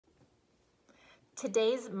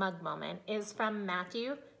Today's mug moment is from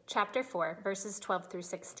Matthew chapter 4, verses 12 through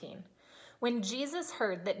 16. When Jesus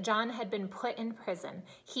heard that John had been put in prison,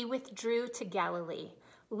 he withdrew to Galilee.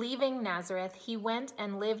 Leaving Nazareth, he went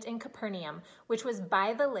and lived in Capernaum, which was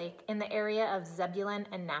by the lake in the area of Zebulun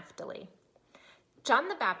and Naphtali. John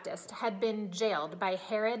the Baptist had been jailed by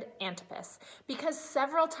Herod Antipas because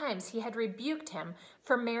several times he had rebuked him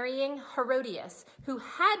for marrying Herodias, who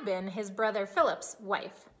had been his brother Philip's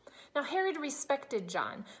wife. Now Herod respected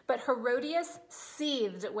John, but Herodias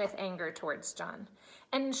seethed with anger towards John,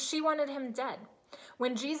 and she wanted him dead.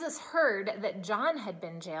 When Jesus heard that John had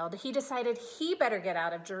been jailed, he decided he better get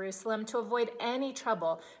out of Jerusalem to avoid any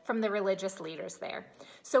trouble from the religious leaders there.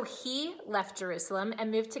 So he left Jerusalem and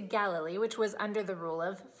moved to Galilee, which was under the rule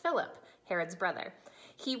of Philip, Herod's brother.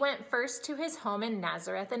 He went first to his home in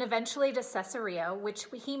Nazareth and eventually to Caesarea, which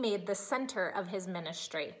he made the center of his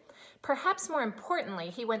ministry. Perhaps more importantly,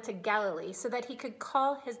 he went to Galilee so that he could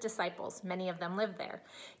call his disciples. Many of them lived there.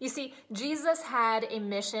 You see, Jesus had a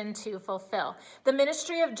mission to fulfill. The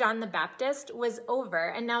ministry of John the Baptist was over,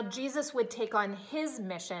 and now Jesus would take on his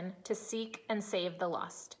mission to seek and save the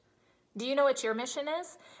lost. Do you know what your mission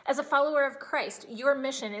is? As a follower of Christ, your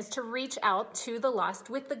mission is to reach out to the lost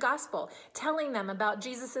with the gospel, telling them about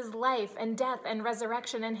Jesus' life and death and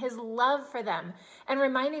resurrection and his love for them, and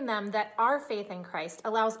reminding them that our faith in Christ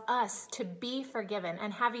allows us to be forgiven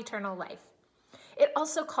and have eternal life. It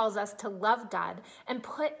also calls us to love God and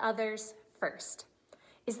put others first.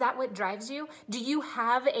 Is that what drives you? Do you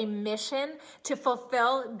have a mission to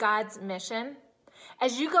fulfill God's mission?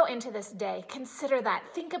 As you go into this day, consider that.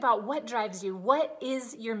 Think about what drives you. What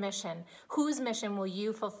is your mission? Whose mission will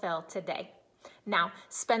you fulfill today? Now,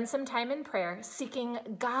 spend some time in prayer, seeking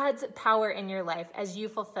God's power in your life as you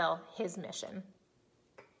fulfill his mission.